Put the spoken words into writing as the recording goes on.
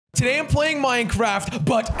today I'm playing Minecraft,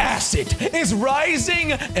 but acid is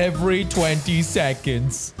rising every 20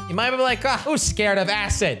 seconds. You might be like, who's scared of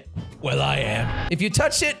acid? Well, I am. If you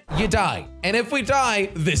touch it, you die. And if we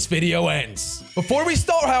die, this video ends. Before we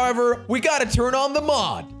start, however, we gotta turn on the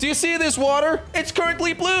mod. Do you see this water? It's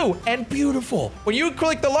currently blue and beautiful. When you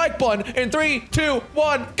click the like button in 3, 2,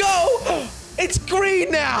 1, go! It's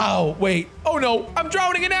green now! Wait, oh no, I'm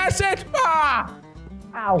drowning in acid! Ah!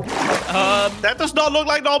 Ow. That does not look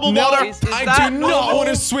like normal water. I do not want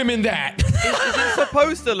to swim in that. Is it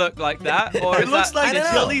supposed to look like that? Or It looks like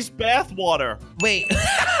Jelly's bath water. Wait.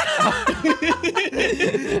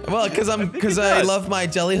 Well, because I love my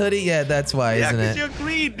jelly hoodie. Yeah, that's why, isn't it? Yeah, because you're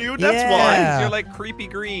green, dude. That's why. You're like creepy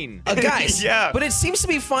green. Guys, Yeah. but it seems to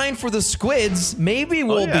be fine for the squids. Maybe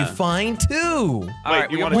we'll be fine too. All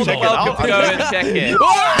right, you you're wanna more check than it welcome out? to go and check it.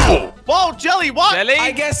 Whoa! Whoa, Jelly, what? Jelly?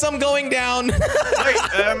 I guess I'm going down. Wait,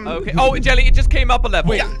 Okay. Oh, Jelly, it just came up a level.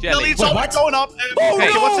 Wait, Jelly. Jelly, it's going up. Oh, Okay,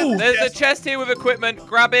 no! There's a chest here with equipment.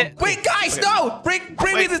 Grab it. Wait, guys, no! Bring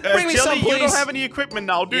me some, Jelly, please. you don't have any equipment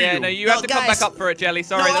now, do you? Yeah, no, you have to come guys. back up for it, Jelly.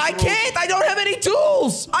 Sorry. No, that's I the rules. can't. I don't have any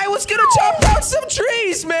tools. I was gonna chop down some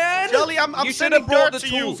trees, man. Jelly, I'm You should sending have brought dirt the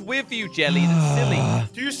to you. tools with you, Jelly. That's silly.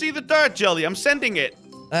 Do you see the dirt, Jelly? I'm sending it.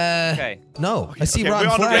 Okay. No, I see Okay, rotten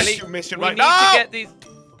we're on a flesh. rescue mission We right need now. to get these.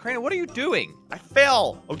 Crainer, what are you doing? I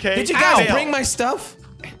fell. Okay. Did you guys Ow. bring my stuff?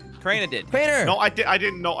 Crainer did. Crainer. No, I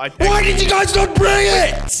didn't know. Why did you guys not bring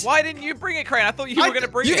it? Why didn't you bring it, Crainer? I thought you were going to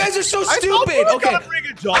bring You it. guys are so I thought stupid. you were Okay, gonna bring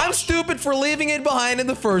it, Josh. I'm stupid for leaving it behind in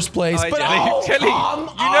the first place. All right, But Jelly,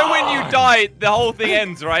 you know when you die, the whole thing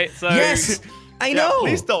ends, right? So Yes, I Yeah, know.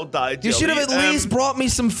 please don't die, Jelly. You should have at least brought me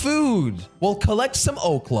some food. We'll collect some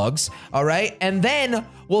oak logs, all right? And then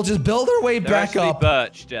we'll just build our way They're back actually up.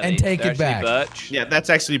 birch, Jelly. and take They're it back. actually Birch. Yeah, that's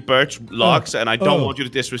actually birch logs, and I don't Oh. want you to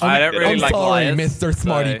disrespect I don't it. really I'm like sorry, liars, Mr.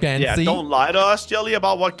 Smarty so- Fancy. Yeah, don't lie to us, Jelly,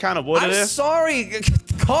 about what kind of wood I'm it is. sorry.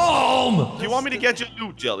 Calm. Do you want me to get your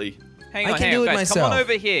loot, Jelly? Hang I on, can hang do on, it guys. myself. Come on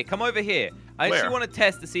over here. Come over here. I actually Where? want to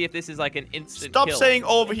test to see if this is like an instant Stop kill. saying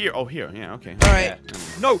over here. Oh, here. Yeah, okay. All right.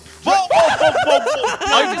 No. Whoa, whoa, whoa, whoa, whoa.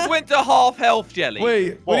 I just went to half health, Jelly.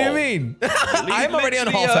 Wait, what do you Whoa. mean? You I'm already on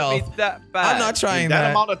literally half hurt me health. That bad. I'm not trying That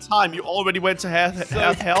that. amount of time, you already went to half So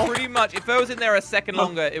health? pretty much, if I was in there a second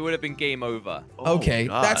longer, it would have been game over. Oh, Okay,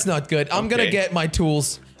 God. that's not good. I'm gonna Okay. get my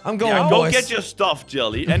tools. I'm going, Yeah, go boys. get your stuff,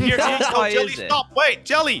 Jelly. And here, How go, high Jelly, is it? stop. Wait,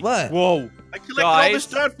 Jelly. What? Whoa. I collected all this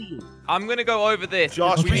Guys. dirt for you. I'm gonna go over this.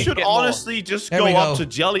 Josh, 'cause we need to should get more. honestly just There go we up go. to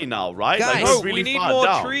Jelly now, right? Guys. Like, No, it's really we need far more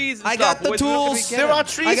down. trees and I stuff. got the Where's- where can we tools. get There them? are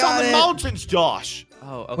trees I got on the it. mountains, Josh.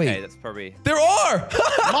 Oh, okay, Wait. that's probably. There are.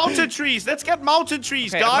 Mountain trees. Let's get mountain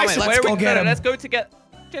trees, Okay, guys. wait, Let's where are we go get no, no, 'em. Let's go to get.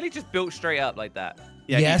 Jelly just built straight up like that.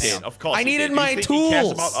 Yeah, Yes. he did. Of course I he needed did. my You think he cares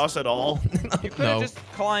tools. about us at all? You could have No. just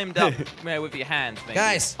climbed up with your hands, maybe.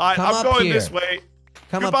 Guys, All right, come I'm up going here. this way.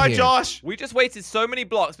 Come up Goodbye, here. Josh. We just wasted so many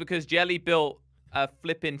blocks because Jelly built a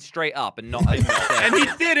flipping straight up and not a And he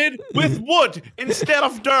did it with wood instead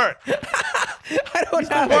of dirt. I don't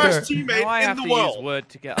have Worst it. teammate Now I in have the to use world. wood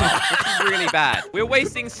to get up. This is really bad. We're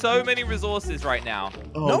wasting so many resources right now.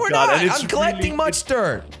 Oh, No, we're God, not. and it's I'm collecting really- much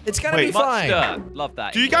dirt. It's gonna Wait, be Much fine. dirt. Love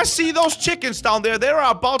that. Do you guys see those chickens down there? They're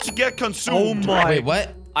about to get consumed. Oh my. Wait,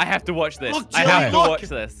 what? I have to watch this. Look, I Jelly, have to look. watch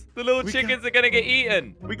this. The little We chickens are gonna get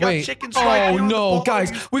eaten. We got Wait. chickens right Oh here on the no, bottom.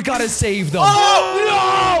 guys, we gotta save them.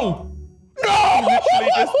 Oh! No! Literally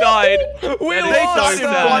just died. We That is They lost so died in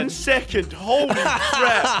sad. 1 second. Holy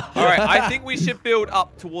crap. All right, I think we should build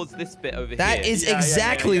up towards this bit over That here. is Yeah,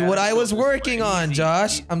 exactly yeah. what I was This working way. on,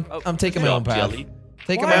 Josh. I'm taking my Good own job, path. Jelly.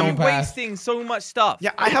 Taking Why my are you own path. wasting so much stuff? Yeah,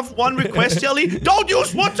 I have one request, Jelly. Don't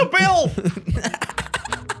use wood to build.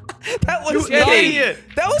 That was You not, idiot.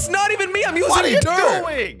 that was not even me. I'm using What are you dirt.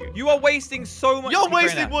 doing? You are wasting so much. You're Okay,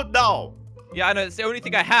 wasting Crainer. wood now. Yeah, I know. It's the only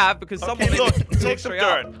thing I have because someone Okay, look, built take some straight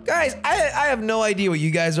up. dirt. Guys, I have no idea what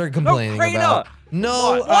you guys are complaining Crainer. about.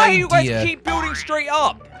 No What? Why idea. do you guys keep building straight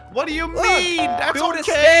up? What do you mean? That's build a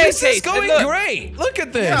okay. This is staircase, going and look. great. Look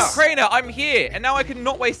at this. Yeah. Crainer, I'm here, and now I can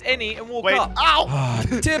not waste any and walk Wait. up. Ow. Ah,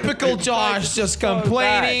 typical Josh, just so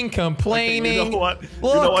complaining, bad. complaining. You know what?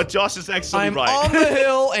 Look, you know what? Josh is actually I'm right. on the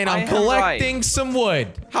hill and I I'm am collecting some wood.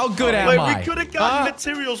 How good am Wait, I? we could have gotten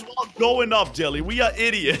materials while going up, Jelly. We are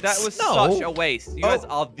idiots. That was No. such a waste. You guys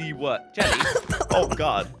are the worst. Jelly, Oh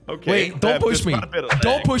God. Okay. Wait, don't push there's me. quite a bit of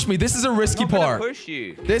Don't lag. push me. This is a risky I'm not gonna part. push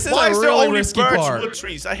you. This is Why a is there really only risky birch part. wood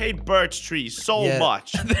trees? I hate birch trees so Yeah.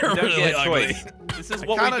 much. They're You don't really get a ugly. choice. This is I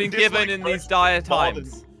what we've kinda been given dislike in birch these dire more than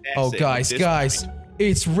times. Oh, acid guys, at this guys. point.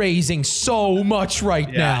 It's raising so much right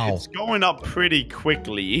now. It's going up pretty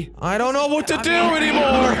quickly. I don't know what to do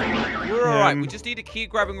anymore. We're all right. We just need to keep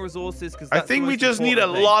grabbing resources because I think we just need a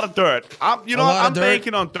lot of dirt. You know what? I'm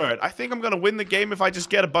banking on dirt. I think I'm gonna win the game if I just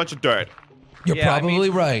get a bunch of dirt. You're probably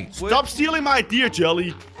right. Stop stealing my idea,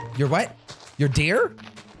 Jelly. Your what? Your deer?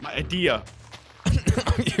 My idea.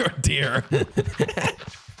 Your deer.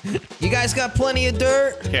 You guys got plenty of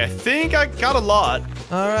dirt? Okay, I think I got a lot.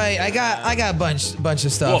 All right, I got a bunch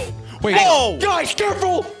of stuff. Whoa. Wait, Whoa. guys,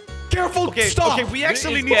 careful! Careful! Okay, Stop! okay, we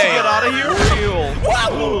actually This need to game get out of here. Real.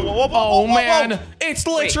 Oh man, it's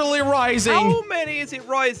literally rising. How many is it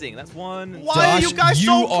rising? That's one. Why are you guys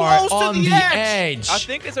so are close on to the edge? I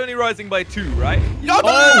think it's only rising by 2, right?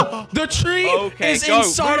 Oh, the tree Okay, is go.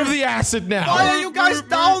 inside of the acid now. Why are you guys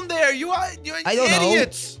down there? You're I don't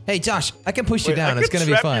idiots. know. Hey, Josh, I can push you Wait, down. I It's can gonna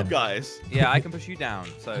be trap fun. You guys. Yeah, I can push you down.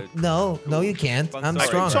 So No, you can't. I'm I'm sorry.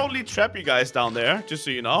 I can stronger. totally trap you guys down there, just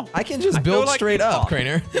so you know. I can just I feel build like straight you up, can't.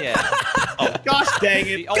 Crainer. Yeah, Oh, gosh dang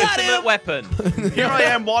the it. ultimate weapon. Here I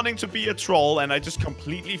am wanting to be a troll, and I just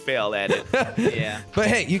completely fail at it. Yeah. But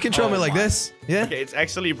hey, you control me like this. Yeah. Okay, it's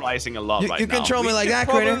actually rising a lot right You now. control me like should that,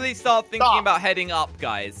 Crainer. probably start thinking Stop. about heading up,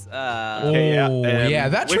 guys. Okay, Oh, yeah,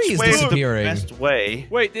 that which tree is way the disappearing. best way?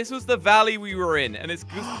 Wait, this was the valley we were in, and it's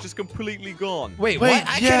just completely gone. Wait, Wait, what?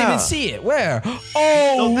 I can't yeah. even see it. Where?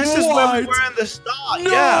 Oh, No, this is where we what? were in the start.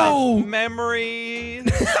 No! Yeah. Memories.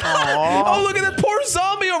 Oh, look at that poor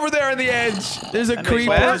zombie over there on the edge. There's a And creeper,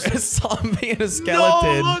 where's- a zombie, and a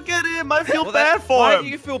skeleton. No, look at him. I feel Well, bad for why him. do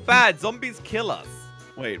you feel bad? Zombies kill us.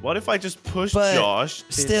 Wait, what if I just push But Josh?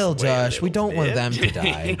 this still, way a Josh, we little don't want bit? them to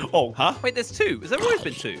die. Oh, huh? Wait, there's 2. Has there always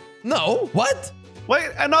been 2? No, what? Wait,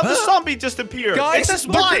 another Huh? zombie just appeared. Guys, it's a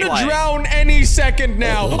they're spy. gonna drown any second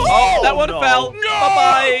now. Oh, that one no. fell. No!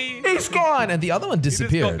 Bye-bye. He's gone, and the other one He just got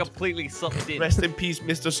disappeared. completely sucked in. Rest in peace,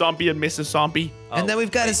 Mr. Zombie and Mrs. Zombie. And then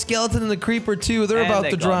we've got a skeleton and the creeper too. They're And about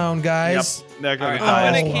they're to gone. drown, guys. Yep, they're All gonna right, die.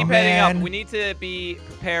 I'm Oh, gonna keep heading up. man. We need to be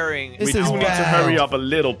preparing. This We is do need to bad. hurry up a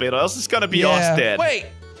little bit, or else it's gonna be us dead. Wait,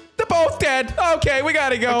 they're both dead. Okay, we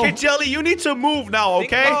gotta go. Okay, Jelly, you need to move now,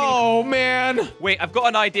 Think okay? Oh man. Wait, I've got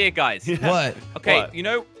an idea, guys. What? Okay, What? you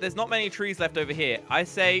know, there's not many trees left over here. I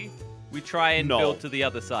say we try and No. build to the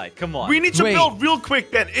other side. Come on. We need to Wait. build real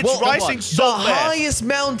quick then. It's Well, rising on. so The fast. highest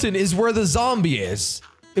mountain is where the zombie is.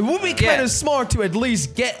 It would be kind Yeah. of smart to at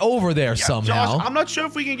least get over there somehow. Josh, I'm not sure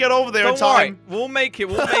if we can get over there in Don't worry. time. We'll make it.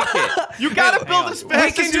 We'll make it. You gotta Hang build on. as We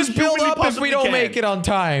fast can as just you build humanly up if we possibly don't can. make it on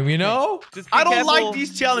time, you know? Just be I don't careful. like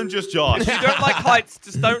these challenges, Josh. If you don't like heights,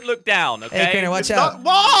 just don't look down, okay? Hey, Crainer, watch It's out.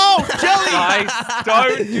 not- Whoa, Jelly! Guys,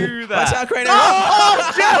 don't do that. Watch out, Crainer.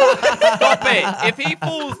 Oh, Jelly! Stop it. If he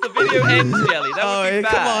falls, the video ends, Jelly. That would be Oh, bad.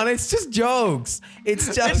 come on, it's just jokes. It's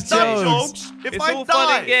just It's not jokes. jokes. If It's I all die,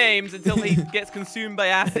 fun and games until he gets consumed by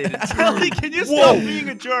acid. It's Jelly, can you stop being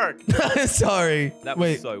a jerk? Sorry. That was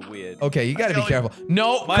Wait. so weird. Okay, you gotta be Jelly. careful.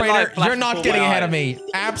 No, My Crainer, life flashes you're not before getting my ahead of eyes. me.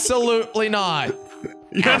 Absolutely not.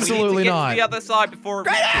 We Absolutely need to get not. to the other side before.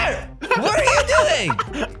 Crainer! What are you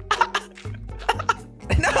doing?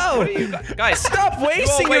 No! Guys, Stop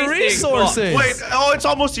wasting your wasting blocks. resources. Wait, oh, it's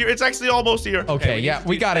almost here. It's actually almost here. Okay, we yeah, need to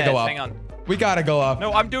we do gotta go stairs. up. Hang on. We gotta go up.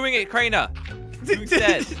 No, I'm doing it, Crainer. Doing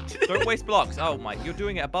stairs. Don't waste blocks. Oh my, you're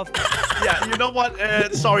doing it above me. Yeah, you know what?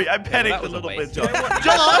 Sorry, I panicked that a was a little bit, waste. You know what?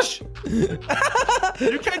 Josh.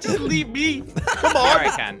 You can't just leave me. Come There I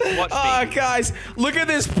on. can. Watch Ah, me. guys, look at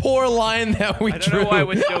this poor line that we I don't drew. know why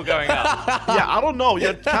we're still going up. Yeah, I don't know.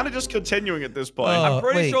 You're kind of just continuing at this point. Oh. I'm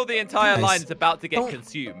pretty wait, sure the entire guys, line is about to get don't-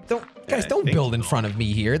 consumed. Guys, don't think build in front of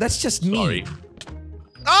me here. That's just Sorry. me.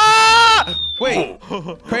 Ah! Wait,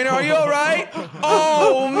 Crainer, are you all right?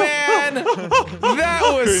 Oh man, that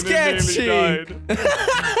was sketchy.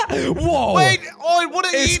 Whoa, Wait, oh, it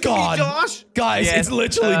wouldn't It's eat gone. me, Josh. guys, Yes, it's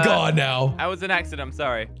literally gone now. That was an accident. I'm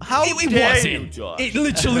sorry. How It dare wasn't. you, Josh? It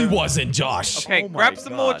literally wasn't, Josh. Okay, Oh my grab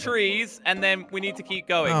some more God. trees, and then we need to keep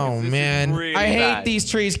going. 'cause Oh this is man, really I hate bad. these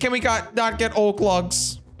trees. Can we not get oak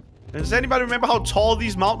logs? Does anybody remember how tall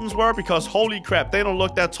these mountains were? Because holy crap, they don't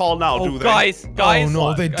look that tall now, Oh, do they? guys, Oh,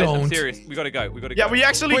 no, they guys, don't. I'm serious. We gotta go. We gotta go. Yeah, we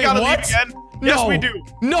actually Wait, gotta what? leave again. Yes, No. we do.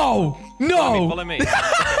 No, Follow me. no,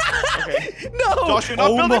 Okay. no. Josh, you're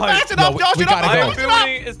not Oh building my- fast enough, No, Josh. we You're not gotta I'm go. building fast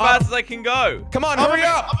building as fast as I can go. Come on, enough. hurry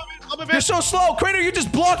up. Up a bit. You're so slow, Crainer. You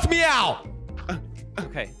just blocked me out.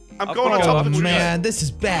 Okay. I'm I'll going on follow top Oh of the tree. man, this is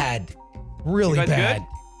bad. Really You guys bad.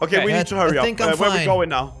 good? Okay, we Okay. need to hurry I up. think I'm Where we fine. going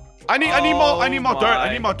now? I need more. I need more dirt. I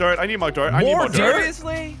my. need more dirt. I need more dirt. I need More more dirt? dirt.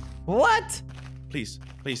 Seriously? What? Please,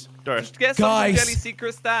 dirt. Just get some Guys. Jelly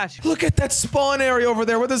secret stash. Look at that spawn area over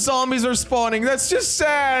there where the zombies are spawning. That's just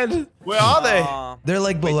sad. Where are they? They're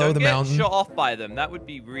like Wait, below don't the get mountain. shot off by them. That would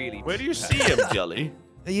be really. Where do you see him, Jelly?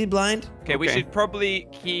 Are you blind? Okay, we should probably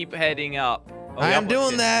keep heading up. Oh, I am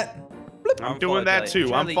doing that. I'm doing that too.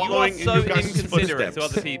 Charlie, I'm following you are so guys' inconsiderate footsteps. to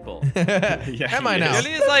other people. Yeah, Am I now?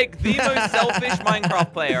 Jelly is like the most selfish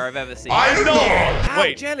Minecraft player I've ever seen. I know. Ow,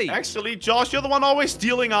 Wait, Jelly. actually, Josh, you're the one always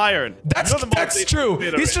stealing iron. That's true.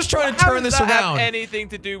 He's just trying to How turn does this that have around. anything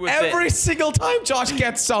to do with Every this? single time Josh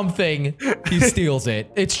gets something, he steals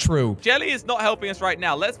it. It's true. Jelly is not helping us right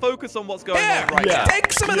now. Let's focus on what's going on right Yeah. now.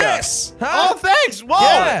 Take some of Yeah. this. Huh? Oh, thanks. Whoa.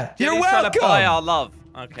 Yeah, you're Jelly's trying to buy welcome. our love.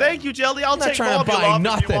 Okay. Thank you, Jelly. I'll not take trying all to of your buy love if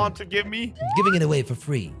nothing. you want to give me. Giving it away for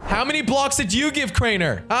free. How many blocks did you give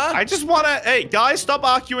Craner? Huh? I just want to... Hey, guys, stop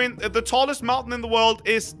arguing. The tallest mountain in the world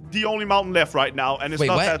is the only mountain left right now, and it's Wait,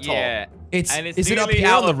 not what? that tall. Yeah. It's And it's is it up nearly here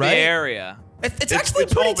out on the of right? the area. It's actually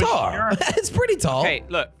it's pretty over tall. here. It's pretty tall. Okay,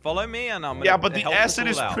 look, follow me, and I'm gonna Yeah, but the help us acid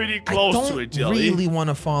all is out. pretty I close don't to it, Jelly. really want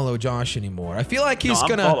to follow Josh anymore. I feel like he's I'm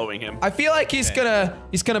gonna following him. I feel like he's gonna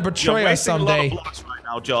You're betray us wasting a lot of someday. blocks right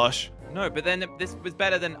now, Josh. No, but then this was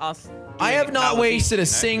better than us. I doing have it not power wasted a beat,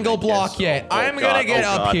 you know? single block so. yet. Oh, I'm God, gonna get oh,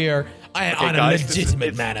 up God. here Okay, on guys, a this is- legitimate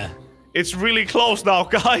it's- manner. It's really close now,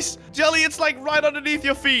 guys. Jelly, it's like right underneath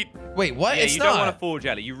your feet. Wait, what? Yeah, It's you not. don't want to fall,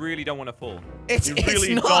 Jelly. You really don't want to fall. It's You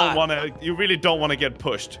really not. don't want to. You really don't want to get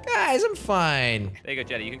pushed. Guys, I'm fine. There you go,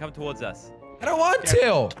 Jelly. You can come towards us. I don't want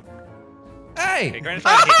to. Okay, Hey. Granny's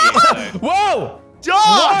trying to hit you. So. Whoa!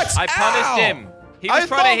 Josh! What? I punished Ow! him. He was I trying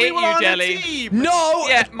to thought we hit were you, on a Jelly. team. No!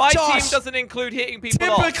 Yeah, my Josh, team doesn't include hitting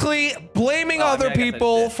people off. typically blaming Oh, other yeah, I guess I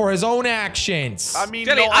people did. for his own actions. I mean,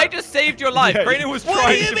 Jelly, no, I just saved your life. Yeah, Granny was what do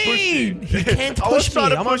trying you to push you. mean? He can't I was push me. trying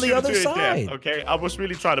to I'm on push the you other to his side. death, okay? I was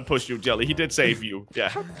really trying to push you, Jelly. He did save you. Yeah.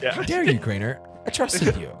 How Yeah. dare you, Craner? I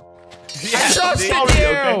trusted you. Yeah, I trusted see? you.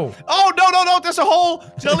 Okay. Oh, no, there's a hole.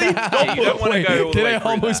 Jelly, don't you don't put wanna Wait, go all the did way I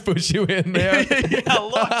through almost that. push you in there? Yeah,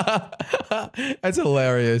 look. That's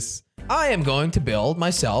hilarious. I am going to build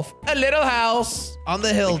myself a little house on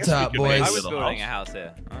the hilltop, could make boys. I was Little building house. a house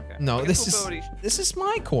here. Okay. No, I this guess is we'll build this is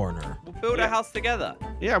my corner. We'll build a house together.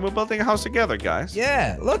 Yeah, we're building a house together, guys.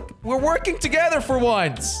 Yeah, look, we're working together for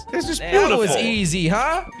once. This is That That beautiful. was easy,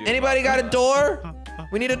 huh? Anybody got a door?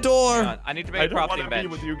 We need a door. I need to I make a don't want crafting to be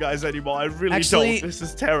bench. with you guys anymore. I really Actually, don't. This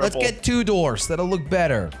is terrible. Let's get 2 doors. That'll look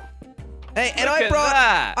better. Hey, and Look I at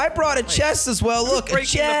brought that. a chest as well. Look, a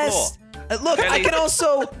breaking the chest. Look, I Jelly. can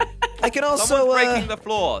also Someone's breaking the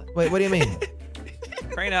floor. Wait, what do you mean?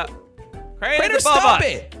 Craner. Craner, Craner's above stop us.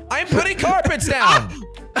 it! I'm putting carpets down.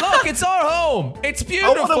 Look, it's our home. It's I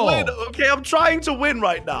beautiful. want to win. Okay, I'm trying to win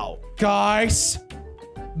right now. Guys,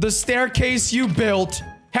 the staircase you built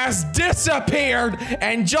has disappeared,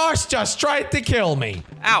 and Josh just tried to kill me.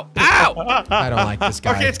 Ow! Ow! I don't like this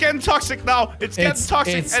guy. Okay, it's getting toxic now. It's getting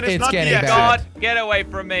toxic, and it's it's not getting the bad. exit. God, get away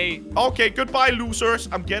from me. Okay, goodbye, losers.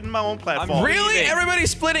 I'm getting my own platform. Really? leaving.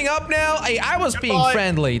 Everybody's splitting up now? Hey, I was being Goodbye.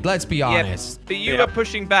 friendly. Let's be honest. Yeah, but you Yeah. were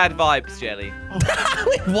pushing bad vibes, Jelly.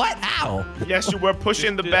 Wait, what? How? Yes, you were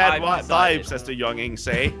pushing the Just- bad I decided. vibes, as the youngings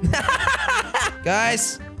say.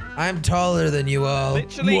 Guys, I'm taller than you all.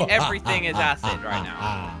 Literally everything is acid right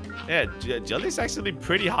now. Yeah, Jelly's actually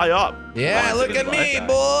pretty high up. Yeah, Well, look it's at gonna me, be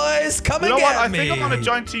boys. Come You know and what? get I me. think I'm gonna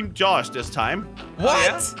join Team Josh this time.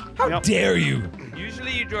 What? How Yep. dare you?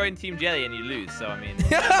 Usually you join Team Jelly and you lose, so I mean,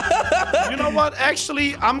 You know what?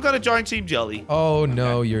 Actually, I'm gonna join Team Jelly. Oh,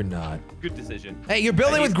 no, you're not. good decision. Hey, you're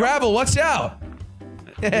building with gravel. Watch out.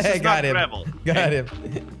 This is Got not him. gravel. Got him.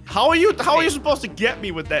 How are you supposed to get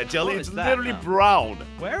me with that, Jelly? What It's is that literally now? brown.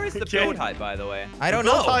 Where is the Okay. build height, by the way? I don't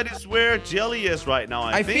The know. build is where Jelly is right now.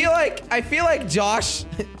 I think. I feel like Josh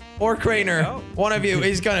or Craner, No. one of you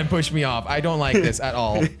is gonna push me off. I don't like this at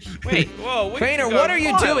all. Wait, whoa, we can Craner, go what are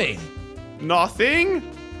you miles. doing? Nothing.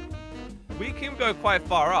 We can go quite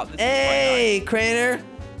far up. This Hey, Craner,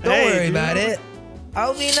 don't Hey, worry dude. about it.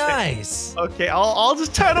 I'll be nice. Okay, I'll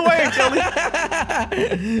just turn away, Jelly.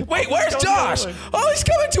 Wait, where's Don't Josh? worry. Oh, he's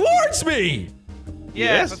coming towards me. is quite nice. Yeah,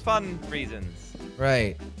 Yes. for fun reasons.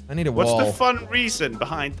 Right. I need a What's wall. the fun reason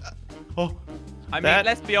behind that? Oh, I mean, That-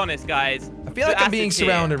 let's be honest, guys. I feel like I'm being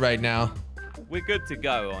surrounded right now. We're good to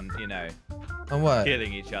go on, On what?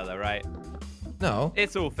 killing each other, right? No.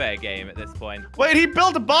 It's all fair game at this point. wait, he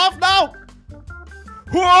built above now?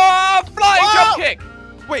 Whoa! Flying Whoa! jump kick!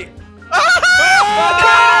 Wait. Hey!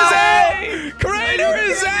 Craner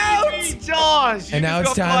is out. Josh! And now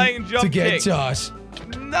just it's got flying time jump to get kick. Josh.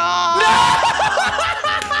 No!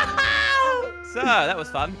 So, that was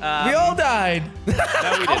fun. We all died. No, we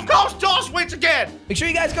Of didn't. course, Josh wins again! Make sure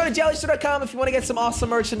you guys go to jellystore.com if you want to get some awesome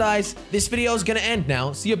merchandise. This video is going to end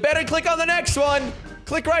now, so you better click on the next one.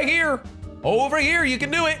 Click right here. Over here, you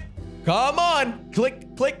can do it. Come on.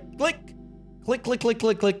 Click, click, click. Click, click, click,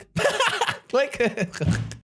 click, click. Click.